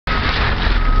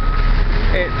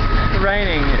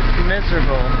raining, it's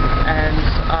miserable, and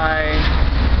I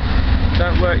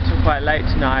don't work till quite late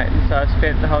tonight, and so I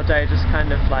spent the whole day just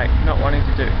kind of like not wanting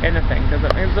to do anything because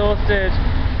I'm exhausted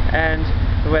and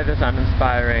the weather's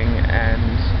uninspiring, and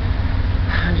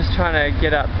I'm just trying to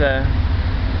get up the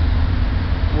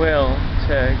will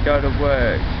to go to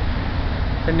work,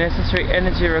 the necessary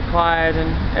energy required,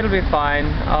 and it'll be fine,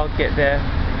 I'll get there.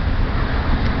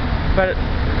 But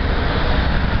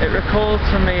it recalls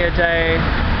for me a day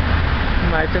in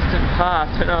my distant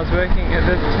past when I was working at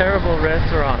this terrible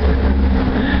restaurant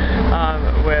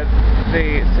where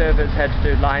the servers had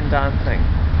to do line dancing,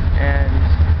 and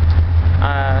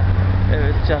it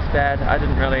was just bad. I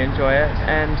didn't really enjoy it,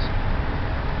 and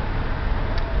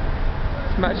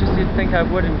as much as you'd think I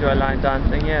would enjoy line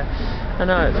dancing, yeah, I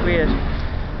know, it's weird.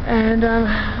 And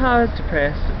I was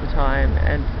depressed at the time,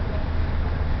 and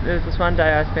there was this one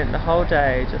day I spent the whole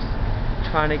day just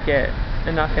trying to get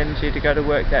enough energy to go to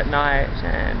work that night,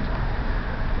 and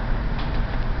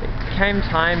it came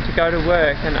time to go to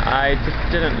work and I just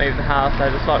didn't leave the house. I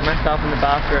just locked myself in the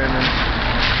bathroom,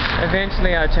 and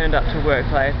eventually I turned up to work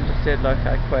late and just said, look,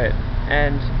 I quit.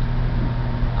 And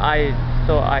I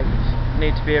thought I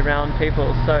need to be around people,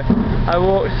 so I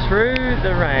walked through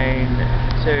the rain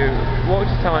to walk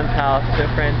to someone's house, to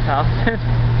a friend's house,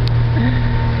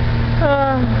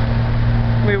 and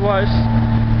we watched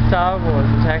Star Wars: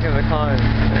 Attack of the Clones,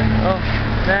 and oh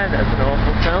man, that's an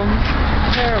awful film,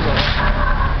 terrible.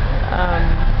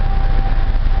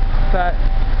 But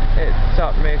it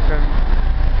stopped me from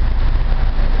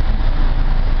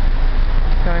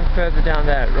going further down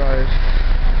that road.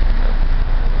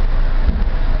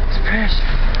 Depression,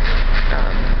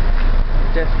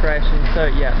 desperation. So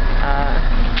yeah,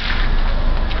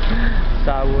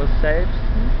 Star Wars saves.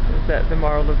 Is that the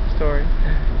moral of the story?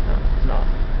 No, it's not.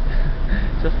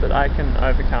 Just that I can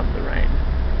overcome the rain.